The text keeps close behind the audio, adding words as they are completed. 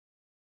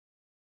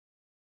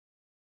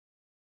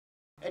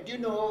And you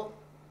know,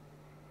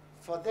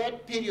 for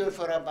that period,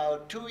 for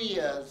about 2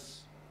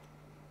 years,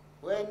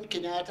 when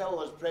Kenyatta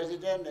was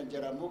president and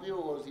Jaramogi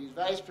was his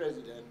vice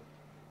president,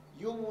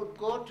 you would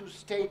go to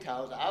State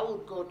House, I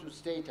would go to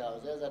State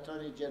House as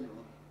Attorney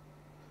General,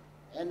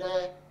 and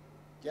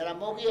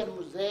Jaramogi and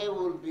Mzee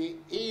would be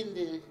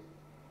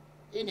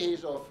in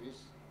his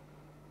office,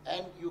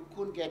 and you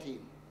couldn't get in.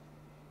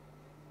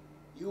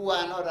 You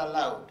were not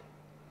allowed.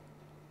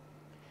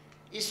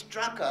 It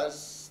struck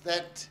us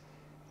that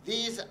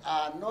these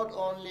are not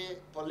only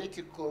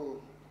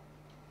political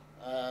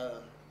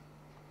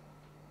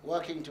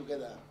working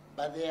together,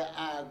 but they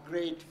are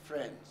great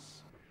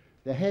friends.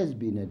 There has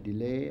been a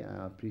delay,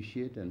 I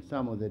appreciate, and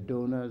some of the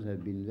donors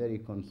have been very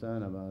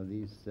concerned about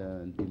this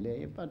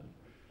delay, but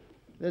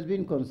there's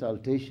been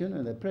consultation,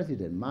 and the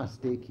president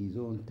must take his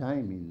own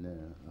time in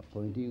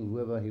appointing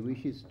whoever he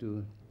wishes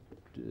to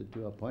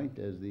appoint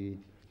as the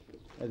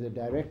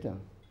director.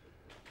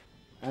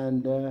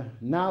 And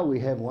now we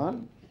have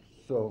one,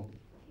 so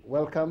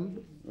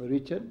welcome,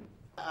 Richard.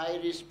 I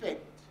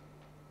respect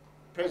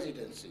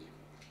presidency,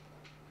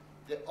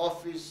 the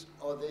office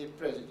of the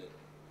president,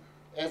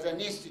 as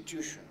an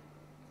institution.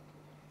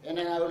 And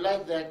I would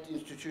like that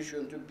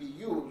institution to be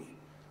used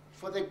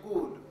for the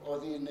good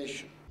of the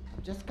nation.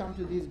 Just come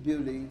to this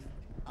building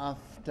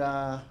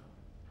after,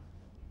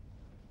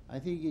 I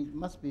think it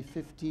must be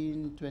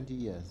 15, 20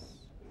 years.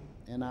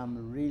 And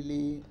I'm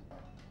really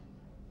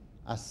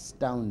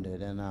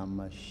astounded and I'm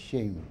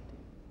ashamed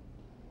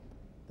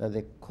that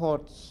the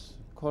court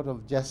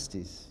of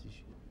justice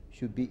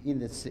should be in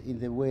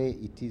the way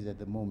it is at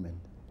the moment.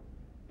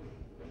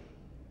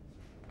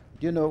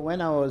 You know, when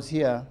I was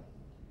here,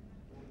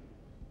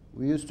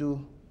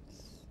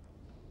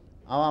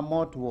 our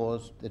motto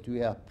was that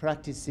we are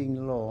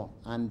practicing law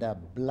under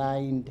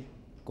blind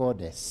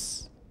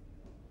goddess.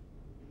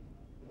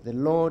 The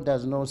law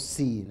does not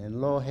see,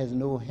 and law has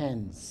no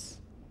hands.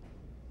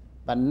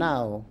 But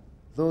now,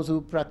 those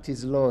who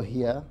practice law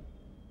here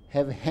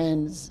have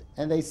hands,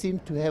 and they seem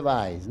to have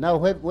eyes. Now,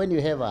 when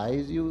you have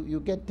eyes,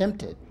 you get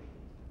tempted.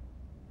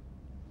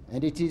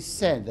 And it is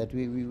sad that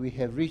we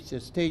have reached a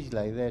stage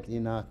like that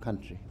in our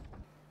country.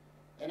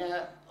 And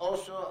I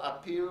also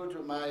appeal to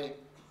my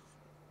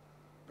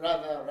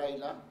brother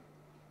Raila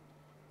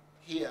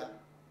here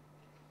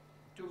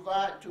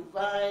to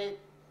vie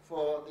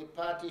for the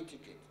party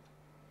ticket.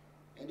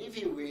 And if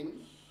he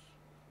wins,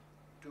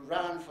 to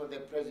run for the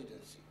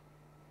presidency,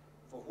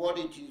 for what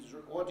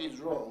is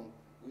wrong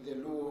with the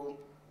Luo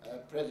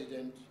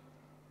president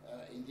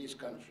in this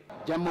country.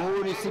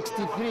 Jamhuri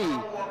 63,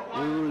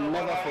 we will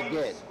never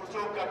forget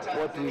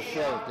what we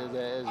felt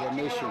as a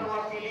nation.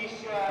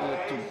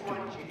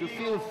 To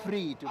feel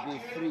free, to be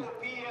free,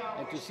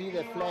 and to see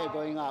the flag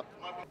going up.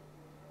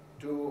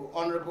 To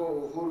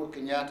Honorable Uhuru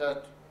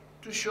Kenyatta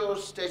to show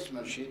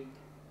statesmanship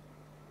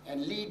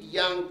and lead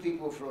young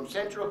people from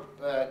central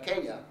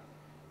Kenya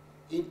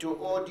into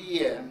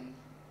ODM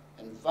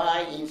and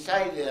vie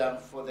inside there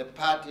for the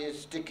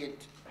party's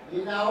ticket.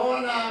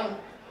 Ninaona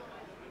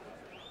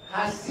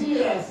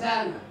hasira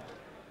sana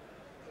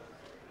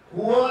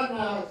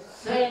kuona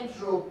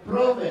Central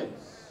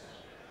Province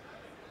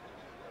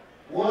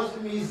was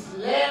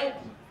misled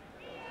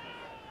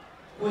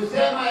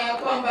kusema ya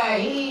kwamba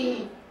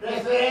hii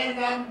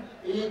referendum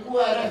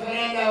ilikuwa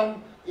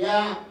referendum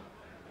ya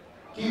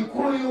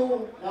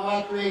Kikuyu na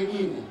watu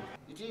wengine.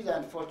 It is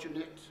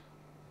unfortunate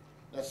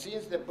that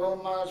since the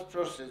BAMBA's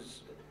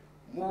process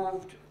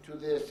moved to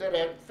the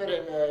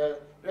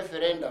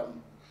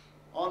referendum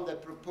on the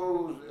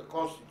proposed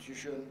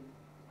constitution,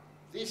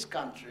 this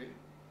country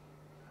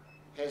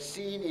has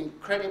seen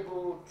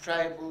incredible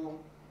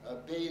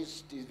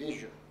tribal-based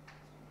division.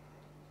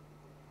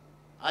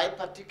 I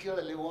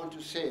particularly want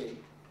to say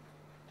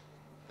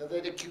that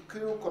the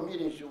Kikuyu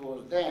community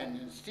was then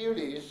and still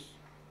is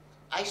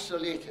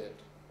isolated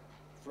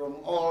from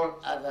all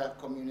other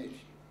communities.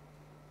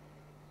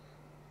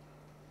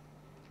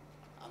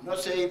 I'm not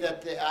saying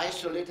that they're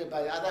isolated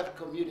by the other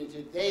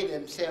community, they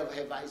themselves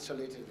have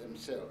isolated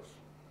themselves.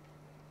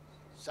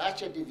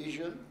 Such a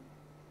division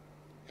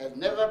has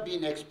never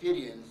been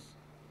experienced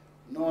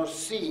nor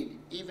seen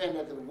even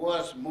at the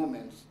worst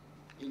moments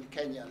in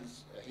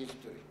Kenya's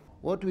history.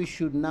 What we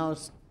should now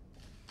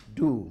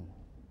do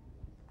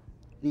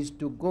is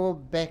to go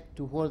back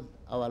to what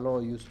our law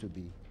used to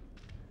be.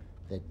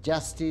 That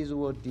justice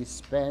would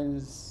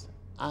dispense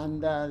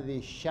under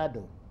the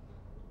shadow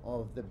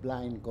of the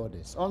blind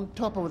goddess, on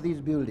top of this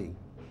building.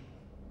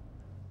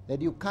 That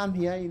you come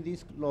here in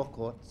these law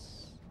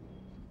courts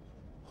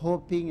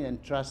hoping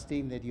and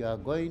trusting that you are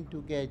going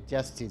to get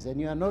justice and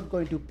you are not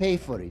going to pay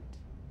for it.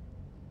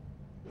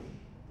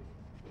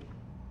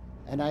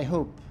 And I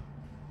hope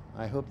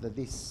that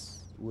this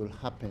will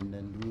happen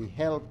and we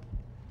help.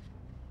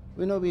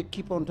 You know, we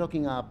keep on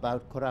talking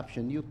about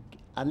corruption.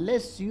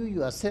 Unless you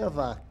yourself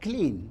are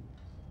clean,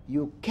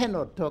 you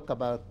cannot talk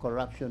about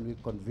corruption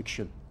with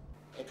conviction.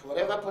 At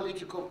whatever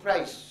political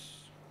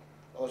price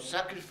or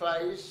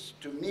sacrifice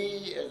to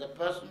me as a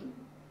person,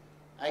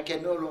 I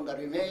can no longer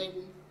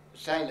remain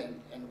silent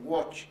and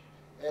watch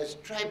as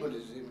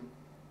tribalism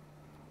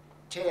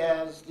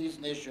tears this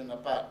nation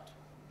apart.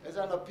 As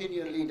an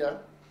opinion leader,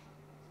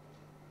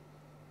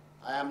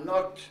 I am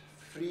not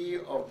free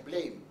of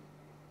blame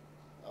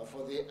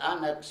for the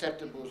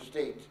unacceptable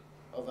state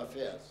of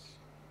affairs.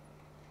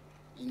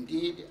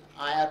 Indeed,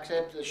 I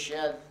accept and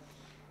share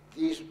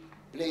this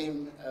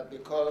blame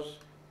because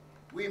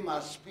we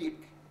must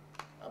speak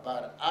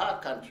about our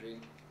country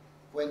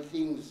when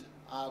things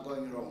are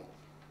going wrong.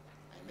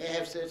 I may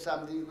have said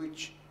something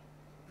which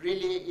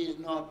really is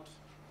not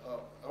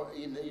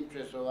in the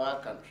interest of our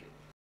country.